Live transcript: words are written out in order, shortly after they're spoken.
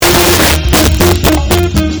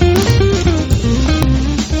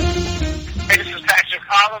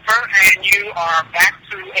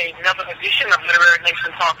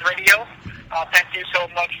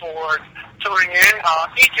much for tuning in.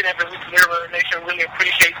 Each and every week, Mirror Nation really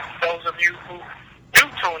appreciate those of you who do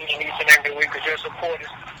tune in each and every week, because your support is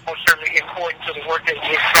most certainly important to the work that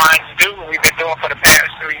we're trying to do and we've been doing for the past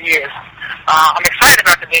 3 years. I'm excited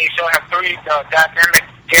about today's show. I have three dynamic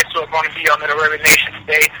guests who are going to be on the Mirror Nation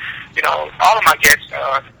today. You know, all of my guests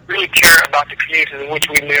really care about the communities in which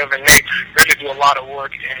we live, and they really do a lot of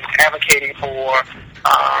work in advocating for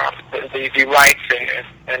the rights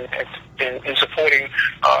and supporting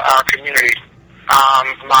our community.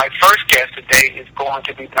 My first guest today is going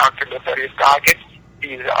to be Dr. Lefetius Goggins.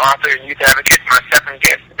 He's an author and youth advocate. My second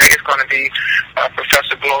guest today is going to be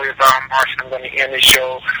Professor Gloria Brown Marsh. I'm going to end the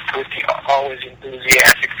show with the always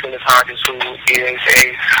enthusiastic Phyllis Hodges, who is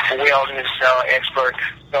a wellness expert.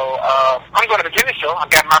 So I'm going to begin the show. I've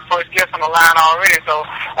got my first guest on the line already. So,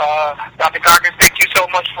 Dr. Goggins, thank you so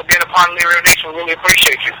much for being a part of the Radio Nation. We really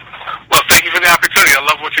appreciate you. Well, thank you for the opportunity. I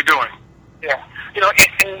love what you're doing. Yeah. You know,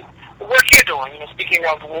 and the work you're doing, you know, speaking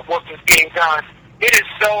of work that's being done, it is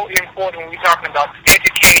so important when we're talking about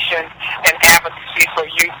education and advocacy for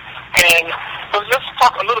youth. And so let's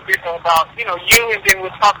talk a little bit about, you know, you, and then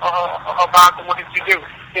we'll talk about the work that you do.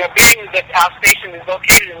 You know, being that our station is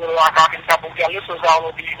located in Little Rock, Arkansas, but we've got listeners all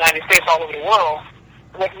over the United States, all over the world.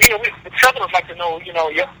 But, you know, the children would like to know, you know,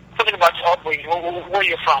 something about your upbringing, where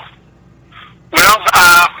you're from. Well,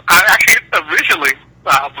 I actually originally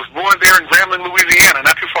was born there in Grambling, Louisiana,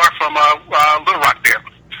 not too far from Little Rock there.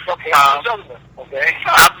 Okay, okay.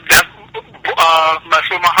 That's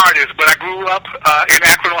where my heart is. But I grew up in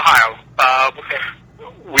Akron, Ohio.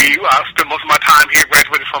 We spent most of my time here,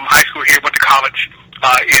 graduated from high school here, went to college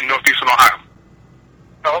in northeastern Ohio.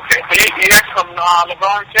 Okay. So you're from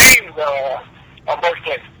LeBron James'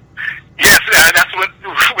 birthplace. Yes, that's what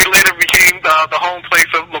we later became the home place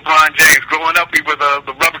of LeBron James. Growing up, we were the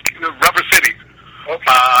rubber city,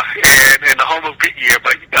 and the home of Goodyear.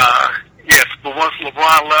 But yes, but once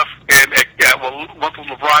LeBron left, once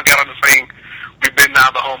LeBron got on the scene, we've been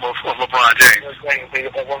now the home of LeBron James.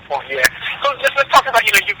 At one point, yeah. So let's talk about,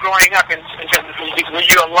 you know, you growing up, and were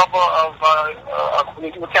you a lover of, were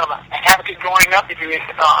you kind of an advocate growing up? Did you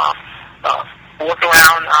work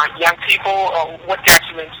around young people, or what got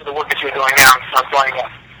you into the work that you're doing now growing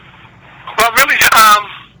up? Well, really, it's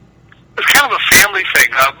kind of a family thing.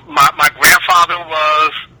 My grandfather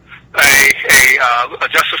was a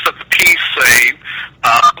justice of the peace, a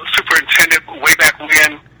superintendent way back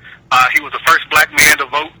when. He was the first black man to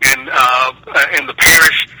vote in the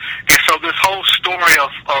parish, and so this whole story of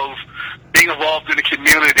being involved in the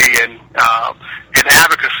community and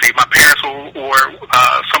advocacy. My parents were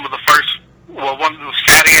some of the first. Well, one of them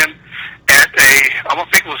sat in at I don't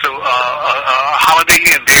think it was a Holiday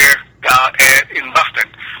Inn there in Luston,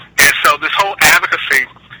 and so this whole advocacy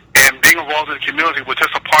and being involved in the community was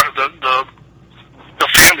just a part of the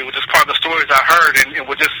family, was just part of the stories I heard, and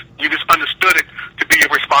you just understood it to be a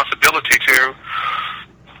responsibility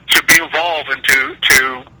to be involved and to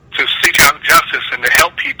seek out justice and to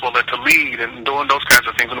help people and to lead and doing those kinds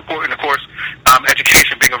of things. And of course,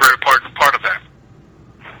 education being a very important part of that.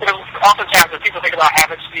 You know, oftentimes when people think about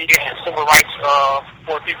advocacy and civil rights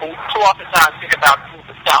for people, too oftentimes think about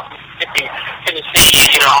the South, Mississippi, Tennessee,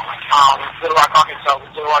 you know, Little Rock, Arkansas,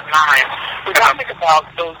 Little Rock 9. We don't think about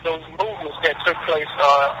those movements that took place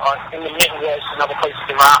in the Midwest and other places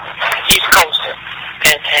around the East Coast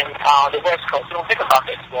and the West Coast. We don't think about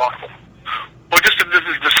that too often. Well, just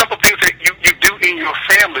the simple things that you do in your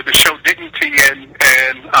family to show dignity and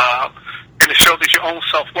to show that your own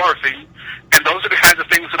self-worth. And those are the kinds of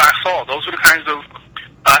things that I saw. Those are the kinds of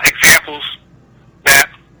examples that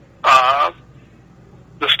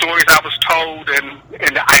the stories I was told and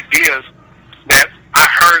the ideas that I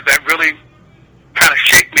heard that really kind of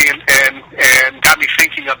shaped me and got me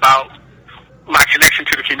thinking about my connection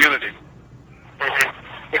to the community.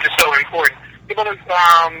 Mm-hmm. Which is so important.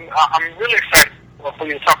 I'm really excited for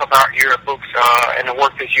you to talk about your books and the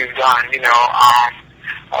work that you've done. You know,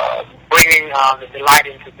 bringing the light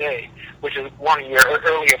in today, which is one of your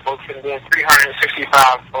earlier books, and then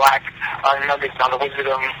 365 Black Nuggets on the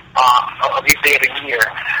wisdom of each day of the year,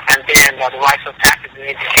 and then the rights of actors in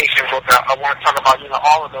education book. I want to talk about, you know,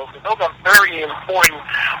 all of those. Those are very important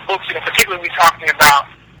books, and particularly we're talking about,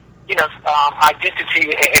 you know, identity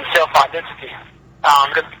and self-identity.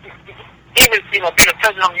 Even, you know, being a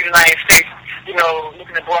president of the United States, you know,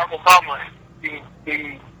 looking at Barack Obama,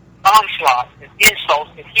 the onslaught and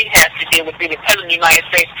insults that he has to deal with being a president of the United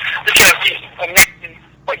States, to kind of be connecting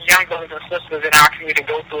what young brothers and sisters in our community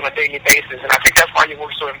go through on a daily basis. And I think that's why your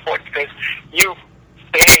work is so important, because you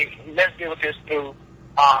say, hey, let's deal with this through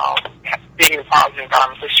being in a positive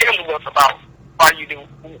environment. So share with us about why you do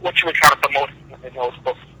what you were trying to promote in those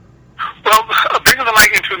books.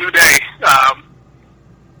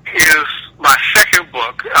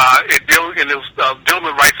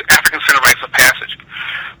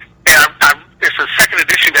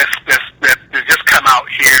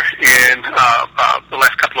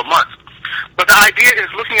 is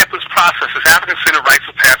looking at this process, this African-centered rites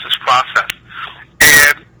of passage process.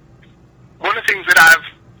 And one of the things that I've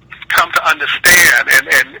come to understand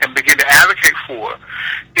and begin to advocate for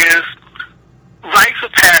is rites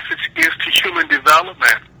of passage is to human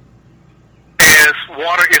development as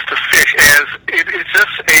water is to fish, as it's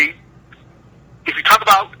just if you talk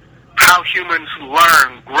about how humans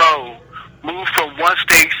learn, grow, move from one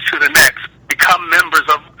stage to the next, become members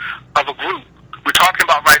of a group, we're talking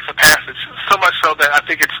about rites of passage, so much so that I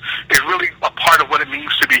think it's really a part of what it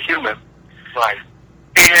means to be human. Right.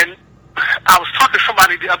 And I was talking to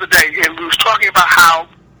somebody the other day, and we was talking about how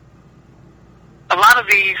a lot of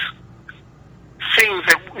these things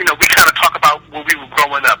that, we kind of talk about when we were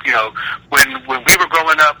growing up. When we were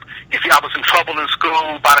growing up, if I was in trouble in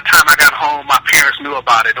school, by the time I got home, my parents knew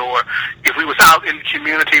about it. Or if we was out in the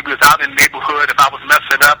community, we was out in the neighborhood, if I was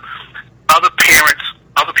messing up, other parents,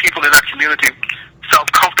 other people in our community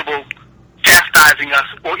felt comfortable chastising us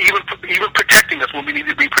or even protecting us when we needed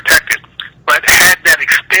to be protected, but had that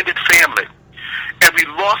extended family. And we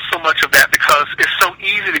lost so much of that because it's so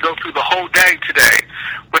easy to go through the whole day today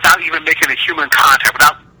without even making a human contact,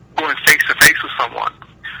 without going face-to-face with someone.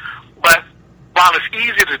 But while it's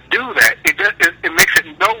easy to do that, it makes it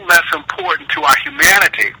no less important to our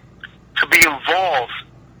humanity to be involved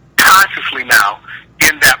consciously now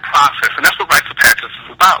in that process. And that's what rites of passage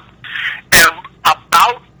is about.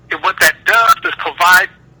 And what that does is provide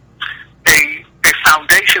a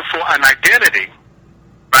foundation for an identity,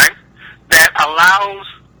 right, that allows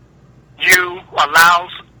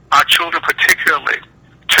our children particularly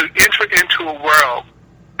to enter into a world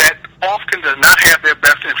that often does not have their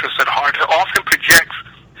best interests at heart, that often projects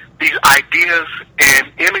these ideas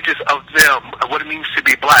and images of them, of what it means to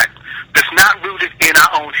be black, that's not rooted in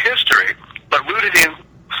our own history, but rooted in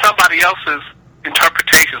somebody else's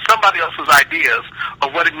interpretation, somebody else's ideas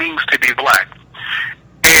of what it means to be black.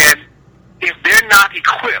 And if they're not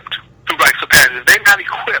equipped through rites of passage, if they're not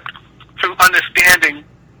equipped through understanding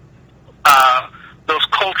those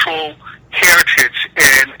cultural heritage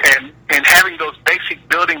and having those basic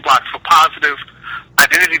building blocks for positive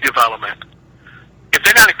identity development, if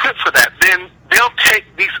they're not equipped for that, then they'll take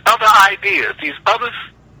these other ideas, these other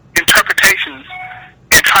interpretations,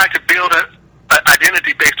 and try to build an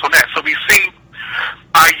identity based on that. So we see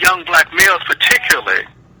our young black males particularly,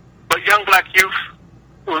 but young black youth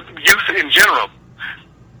in general,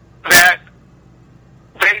 that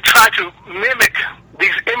they try to mimic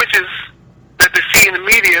these images that they see in the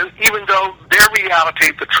media, even though their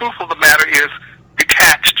reality, the truth of the matter, is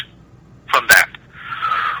detached from that.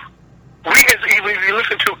 When you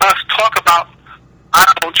listen to us talk about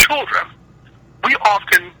our own children, we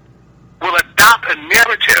often will adopt a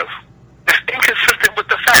narrative that's inconsistent with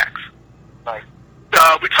the facts. Right.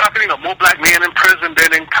 We're talking, more black men in prison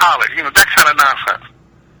than in college, that kind of nonsense.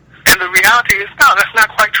 And the reality is, no, that's not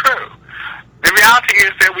quite true. The reality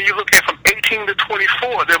is that when you look at from 18 to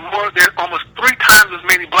 24, there are almost 3 times as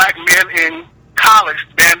many black men in college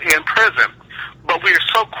than in prison. But we are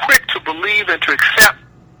so quick to believe and to accept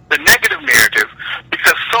the negative narrative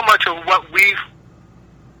because so much of what we've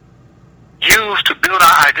used to build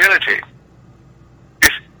our identity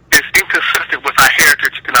is inconsistent with our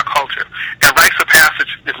heritage and our culture. And rites of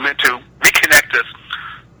passage is meant to reconnect us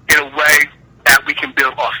in a way that we can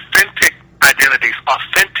build authentic identities,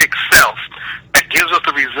 authentic self that gives us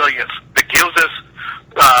the resilience, that gives us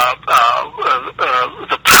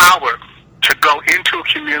the power to go into a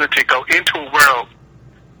community, go into a world,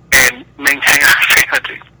 and maintain our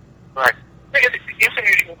sanity. Right. We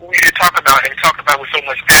should talk about it and talk about it with so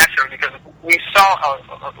much passion because we saw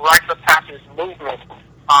a rites of passage movement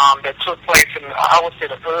that took place in, I would say,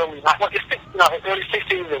 the early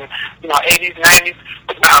 60s and 80s, 90s.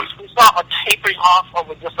 But we saw a tapering off of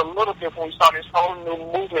it just a little bit when we saw this whole new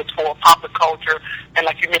movement toward popular culture, and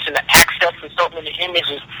like you mentioned, the access to so many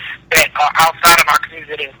images that are outside of our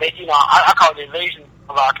community. I call it the invasion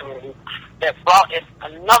of our community that brought in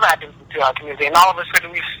another identity to our community, and all of a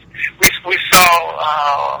sudden we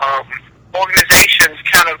saw organizations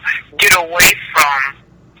kind of get away from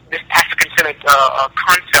this African-centered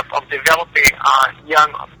concept of developing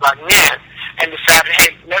young black men, and decided,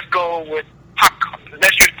 hey, let's go with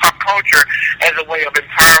let's use pop culture as a way of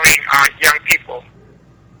empowering young people,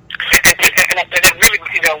 and it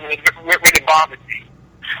really bothered me.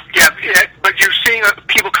 Yeah, but you're seeing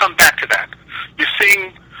people come back to that. You're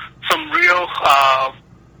seeing some real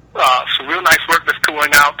nice work that's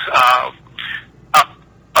going out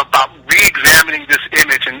about re-examining this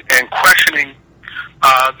image and questioning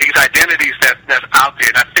these identities that's out there.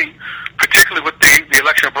 And I think particularly with the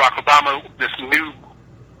election of Barack Obama, this new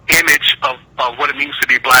image of what it means to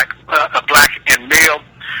be black and male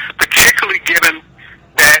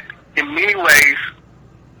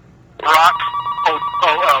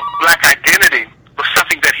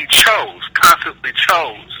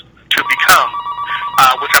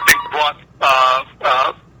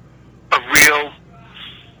will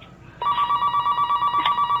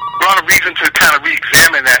brought a reason to kind of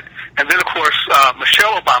re-examine that. And then, of course,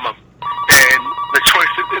 Michelle Obama and the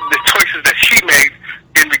choices that she made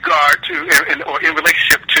in regard to, or in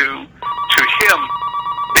relationship to him,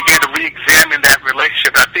 began to re-examine that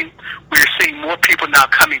relationship. I think we're seeing more people now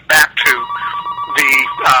coming back to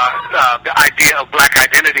the idea of black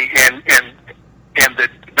identity and the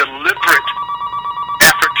deliberate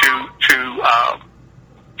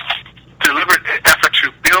effort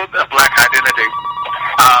to build a black identity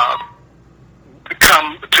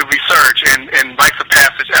come to research, and rites of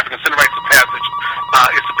passage, African Center rites of passage,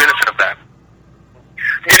 is the benefit of that.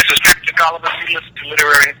 This is Strict Oliver. You listen to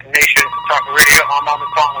Literary Nation Talk Radio. I'm on the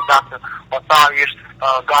phone with Dr. Matthias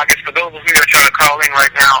Goggins. For those of you that are trying to call in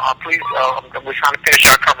right now, please, we're trying to finish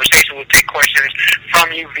our conversation. We'll take questions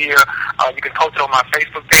from you via, you can post it on my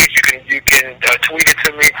Facebook page. You can tweet it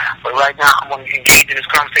to me. But right now, I want to engage in this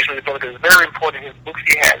conversation with the brother because it's very important. His books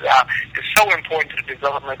he has out is so important to the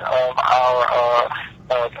development of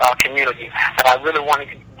our community. And I really want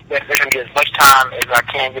to get as much time as I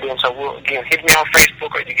can get in. So again, hit me on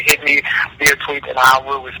Facebook, or you can hit me via tweet, and I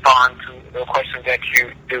will respond to the questions that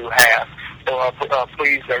you do have. So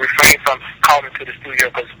please refrain from calling to the studio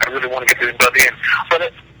because I really want to get this brother in.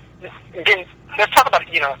 But again, let's talk about,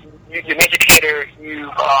 you're an educator,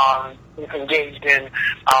 you've engaged in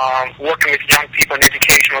working with young people in the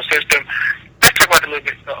educational system. Let's talk about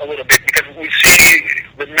it a little bit because we see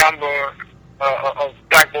the number of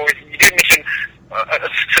black boys. You did mention a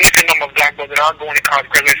significant number of black boys that are going to college,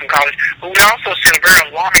 graduating from college, but we also see a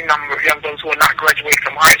very alarming number of young those who are not graduating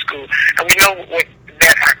from high school, and we know what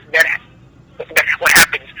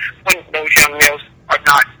happens when those young males are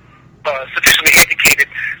not sufficiently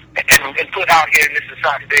educated and put out here in this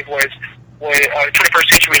society today, where the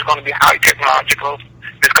 21st century is going to be highly technological.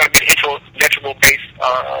 It's going to be an intellectual-based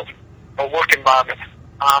work environment.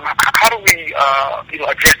 How do we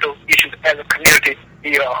address those issues as a community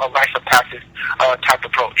via a rites of passage type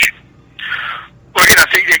approach? Well, again, I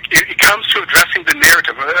think it comes to addressing the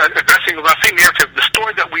narrative. When I say narrative, the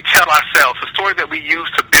story that we tell ourselves, the story that we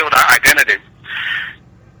use to build our identity.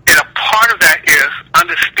 And a part of that is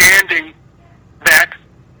understanding that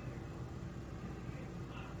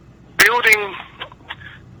building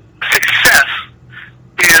success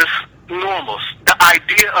is normal. The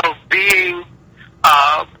idea of being,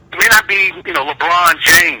 may not be, LeBron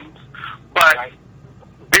James, but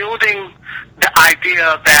building the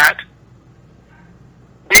idea that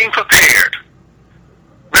being prepared,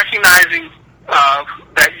 recognizing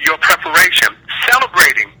that your preparation,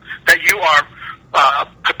 celebrating that you are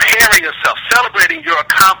preparing yourself, celebrating your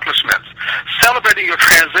accomplishments, celebrating your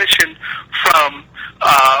transition from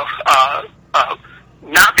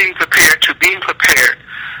not being prepared to being prepared.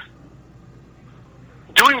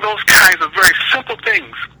 Doing those kinds of very simple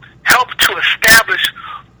things help to establish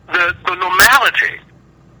the normality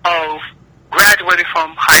of graduating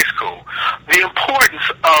from high school, the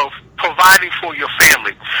importance of providing for your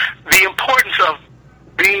family, the importance of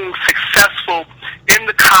being successful in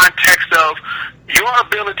the context of your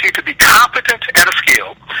ability to be competent at a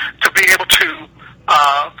skill, to be able to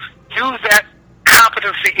use that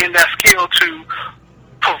competency in that skill to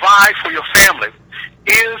provide for your family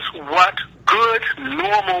is what good,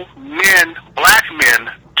 normal men, black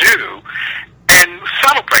men do, and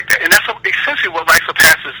celebrate that. And that's essentially what rites of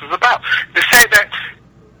passage is about. To say that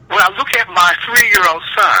when I look at my 3-year-old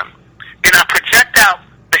son and I project out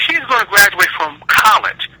that he's going to graduate from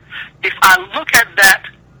college, if I look at that,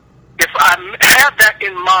 if I have that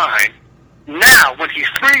in mind now when he's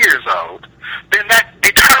 3 years old, then that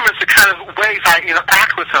determines the kind of ways I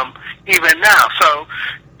interact with him even now. So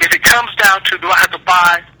if it comes down to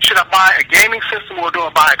should I buy a gaming system or do I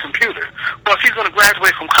buy a computer? Well, if he's going to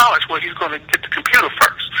graduate from college, well, he's going to get the computer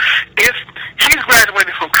first. If he's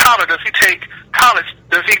graduating from college, does he take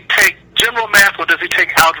general math or does he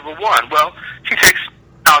take Algebra 1? Well, he takes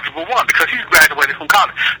Algebra 1 because he's graduated from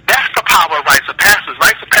college. That's the power of rites of passage.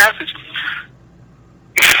 Rites of passage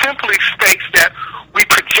simply states that we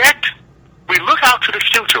look out to the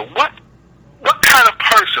future. What kind of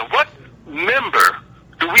person, what member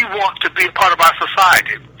do we want to be a part of our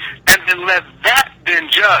society? And then let that then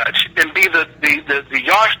judge and be the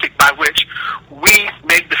yardstick by which we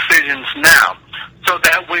make decisions now. So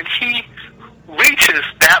that when he reaches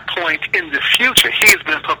that point in the future, he has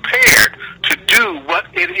been prepared to do what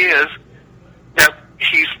it is that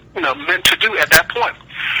he's meant to do at that point.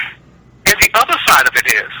 And the other side of it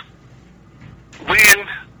is when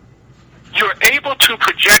you're able to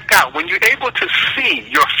project out, when you're able to see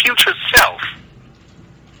your future self,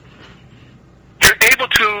 you're able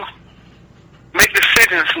to make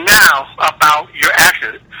decisions now about your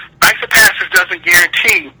actions. Rites of passage doesn't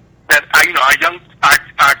guarantee that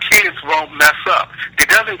our kids won't mess up. It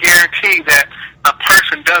doesn't guarantee that a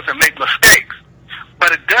person doesn't make mistakes.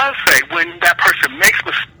 But it does say when that person makes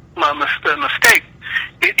a mistake,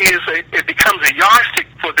 it becomes a yardstick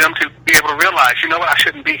for them to be able to realize, you know what, I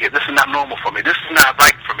shouldn't be here. This is not normal for me. This is not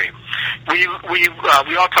right for me. We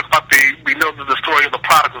all talk about we know the story of the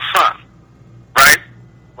prodigal son, right?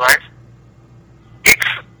 Right. It's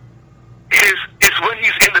when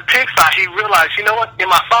he's in the pigsty, he realized, you know what, in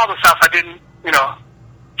my father's house I didn't,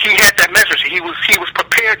 he had that measure. He was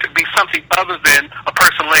prepared to be something other than a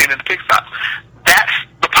person laying in the pigsty. That's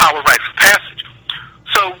the power of rites of passage.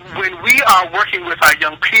 So when we are working with our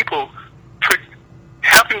young people,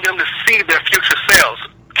 helping them to see their future selves,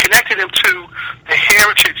 connecting them to the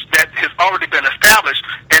heritage that has already been established,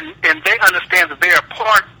 and they understand that they are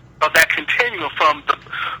part of that continuum from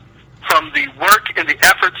the work and the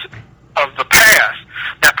efforts of the past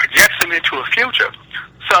that projects them into a future.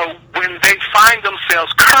 So when they find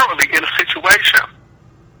themselves currently in a situation,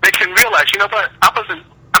 they can realize, you know what, I'm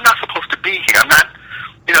not supposed to be here. I'm not,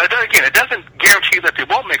 it doesn't guarantee that they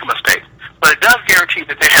won't make a mistake, but it does guarantee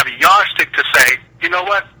that they have a yardstick to say, you know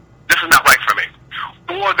what, this is not right for me.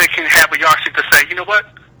 Or they can have a yardstick to say, you know what,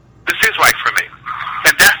 this is right for me.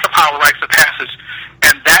 And that's the power of rites of passage.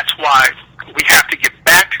 And that's why we have to get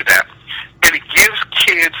back to that. And it gives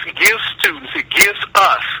kids, it gives students, it gives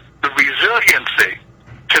us the resiliency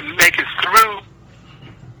to make it through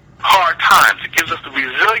hard times. It gives us the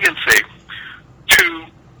resiliency to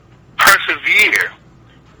persevere.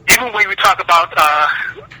 Even when we talk about,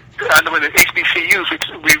 I know in the HBCUs,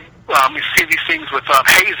 we see these things with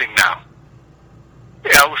hazing now.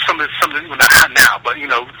 Some of the, not now, but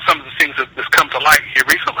some of the things that's come to light here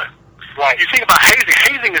recently. Right. You think about hazing.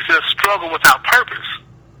 Hazing is just struggle without purpose.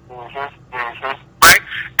 Mm-hmm. Mm-hmm. Right?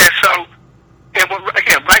 And so,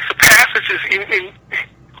 again, rites of passage is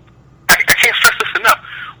I can't stress this enough.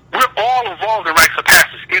 We're all involved in rites of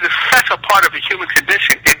passage. It is such a part of the human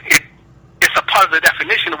condition. It's a part of the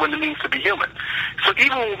definition of what it means to be human. So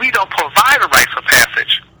even when we don't provide a rites of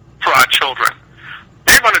passage for our children,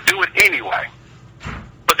 they're going to do it anyway.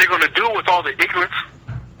 But they're going to do it with all the ignorance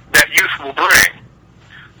that youth will bring.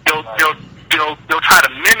 They'll try to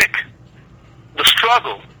mimic the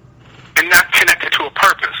struggle and not connect it to a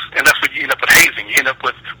purpose. And that's what you end up with hazing. You end up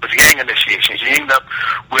with gang initiations. You end up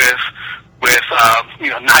with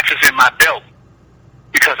notches in my belt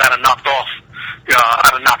because I done knocked off, I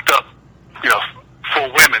done knocked up, 4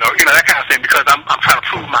 women or, that kind of thing, because I'm trying to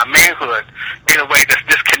prove my manhood in a way that's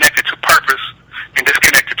disconnected to purpose and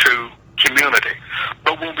disconnected to community.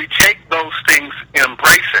 But when we take those things and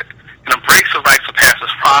embrace it, and embrace the rites of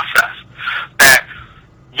passage process, that,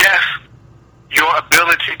 yes, your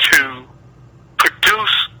ability to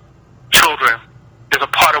produce children is a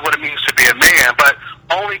part of what it means to be a man, but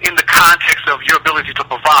only in the context of your ability to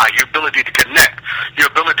provide, your ability to connect, your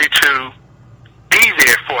ability to be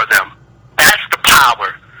there for them. That's the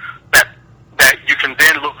power that you can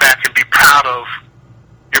then look back and be proud of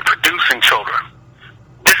your producing children.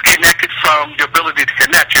 Disconnected from your ability to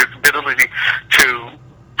connect, your ability to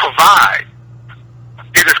provide.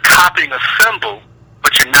 You're just copying a symbol,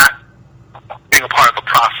 but you're not being a part of the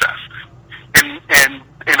process. And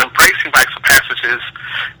embracing rites of passage is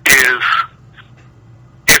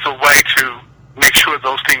a way to make sure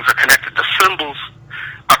those things are connected. The symbols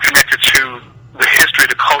are connected to the history,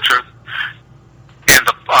 the culture, and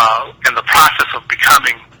the process of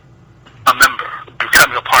becoming a member,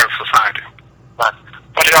 becoming a part of society. Right.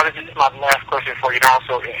 But this is my last question for you. And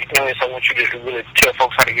also, I want you to really tell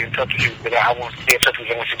folks how to get in touch with you, because I want to get in touch with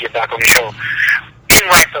you once you get back on the show. In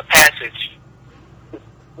rites of passage,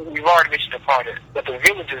 we've already mentioned the part that the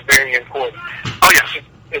village is very important. Oh yes.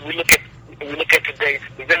 If we look at today,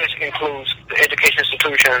 the village includes the education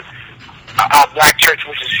institution, our black church,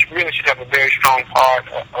 which really should have a very strong part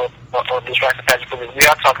of this rites of passage, because we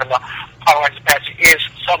are talking about how rites of passage is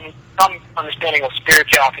some understanding of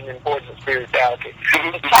spirituality and the importance of spirituality. Mm-hmm.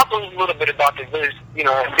 Let's talk a little bit about the village,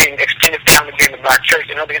 being extended family, being the black church,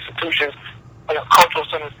 and other institutions, cultural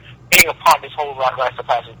centers, being a part of this whole rites of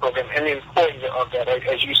passage program, and the importance of that,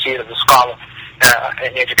 as you see it as a scholar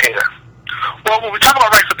and educator. Well, when we talk about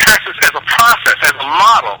rites of passage as a process, as a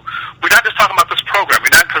model, we're not just talking about this program.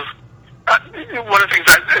 We're not, because one of the things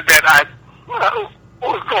that I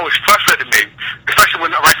always frustrated me, especially when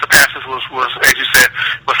rites of passage was, as you said,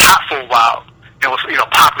 was hot for a while. It was,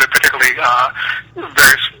 popular, particularly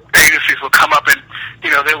various agencies would come up and,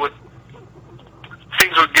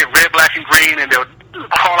 things would get red, black, and green, and they would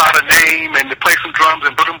call out a name and they play some drums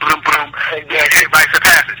and boom, boom, boom, and rites of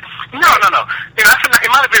passage. No. It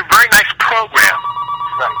might have been a very nice program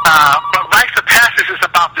But rites of passage is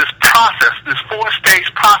about this process, this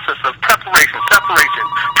 4-stage process of preparation, separation,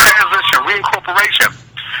 transition, reincorporation.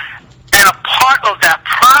 And a part of that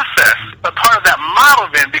process, a part of that model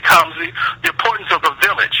then becomes the importance of the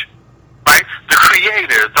village, right? The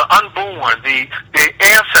creator, the unborn, the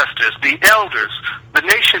ancestors, the elders, the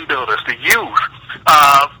nation builders, the youth.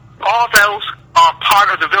 All those are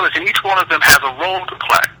part of the village, and each one of them has a role to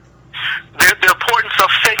play. The importance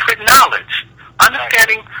of sacred knowledge,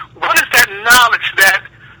 understanding what is that knowledge that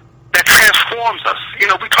transforms us.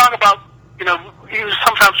 We talk about, even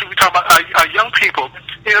sometimes we talk about our young people.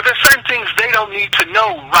 There's certain things they don't need to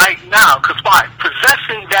know right now, because why?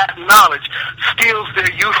 Possessing that knowledge steals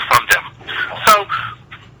their youth from them. So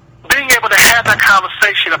being able to have that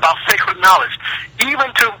conversation about sacred knowledge,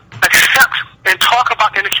 even to accept and talk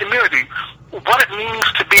about in the community what it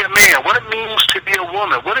means to be a man, what it means to be a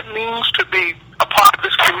woman, what it means to be a part of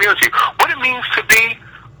this community, what it means to be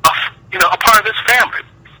a part of this family.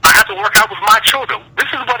 I have to work out with my children.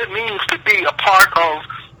 This is what it means to be a part of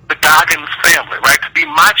the Goggins family, right? To be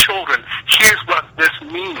my children, here's what this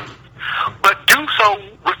means. But do so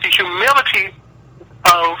with the humility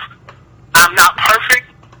of I'm not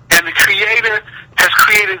perfect, and the Creator has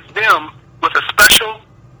created them with a special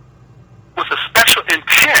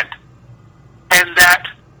intent, and that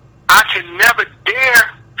I can never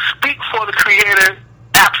dare speak for the Creator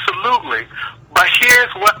absolutely, but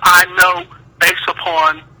here's what I know based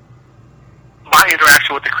upon my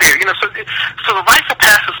interaction with the Creator. So the rites of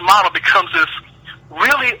passage model becomes this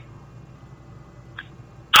really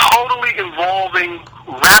totally involving,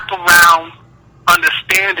 wraparound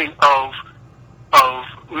understanding of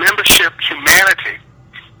membership humanity.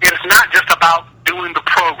 It is not just about doing the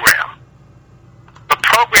program. The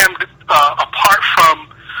program, apart from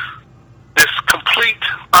this complete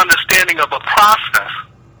understanding of a process,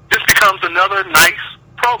 this becomes another nice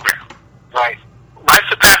program. Right.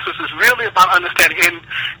 Rites of passage is really about understanding, and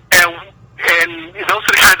those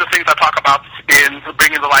are the kinds of things I talk about in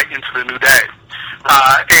bringing the light into the new day.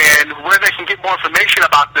 And where they can get more information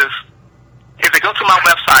about this, if they go to my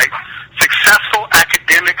website,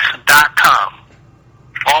 successfulacademics.com.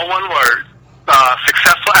 All one word,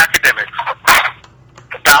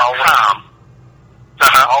 successfulacademics.com.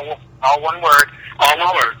 All one word. All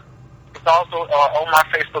one word. It's also on my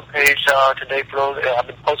Facebook page today. For those, I've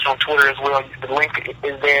been posting on Twitter as well. The link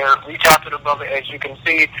is there. Reach out to the brother. As you can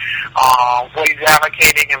see, what he's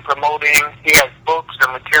advocating and promoting. He has books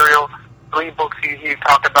and material. 3 books he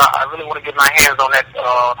talked about. I really want to get my hands on that,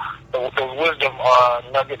 those wisdom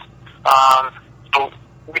nuggets. So I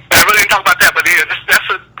really didn't talk about that, but yeah, that's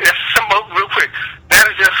simple, real quick. That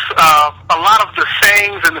is just a lot of the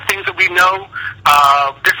sayings and the things that we know,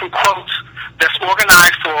 different quotes that's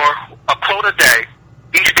organized for a quote a day,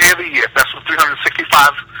 each day of the year. That's what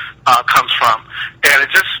 365 comes from. And it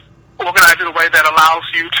just organized in a way that allows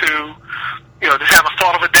you to, just have a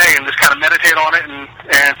thought of a day and just kind of meditate on it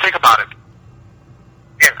and think about it.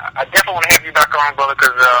 And I definitely want to have you back on, brother,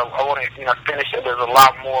 because I want to finish it. There's a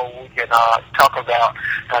lot more we can talk about.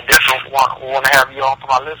 I definitely want to have you on for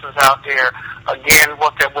my listeners out there. Again,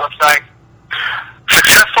 what's that website?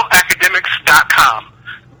 SuccessfulAcademics.com.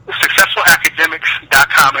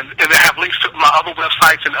 SuccessfulAcademics.com. And they have links to my other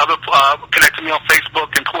websites and other connect to me on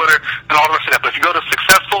Facebook and Twitter and all the rest of that. But if you go to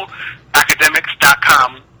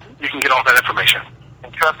SuccessfulAcademics.com, you can get all that information.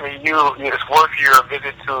 And trust me, it's worth your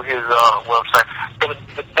visit to his website.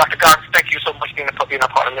 Dr. Cox, thank you so much for being a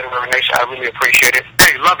part of Literary Nation. I really appreciate it.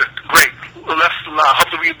 Hey, love it. Great. Well, let's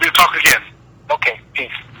hopefully we'll talk again. Okay, peace.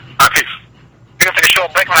 Peace. We're going to take a short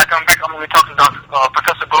break. When I come back, I'm going to be talking to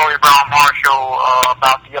Professor Gloria Brown Marshall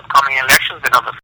about the upcoming elections and other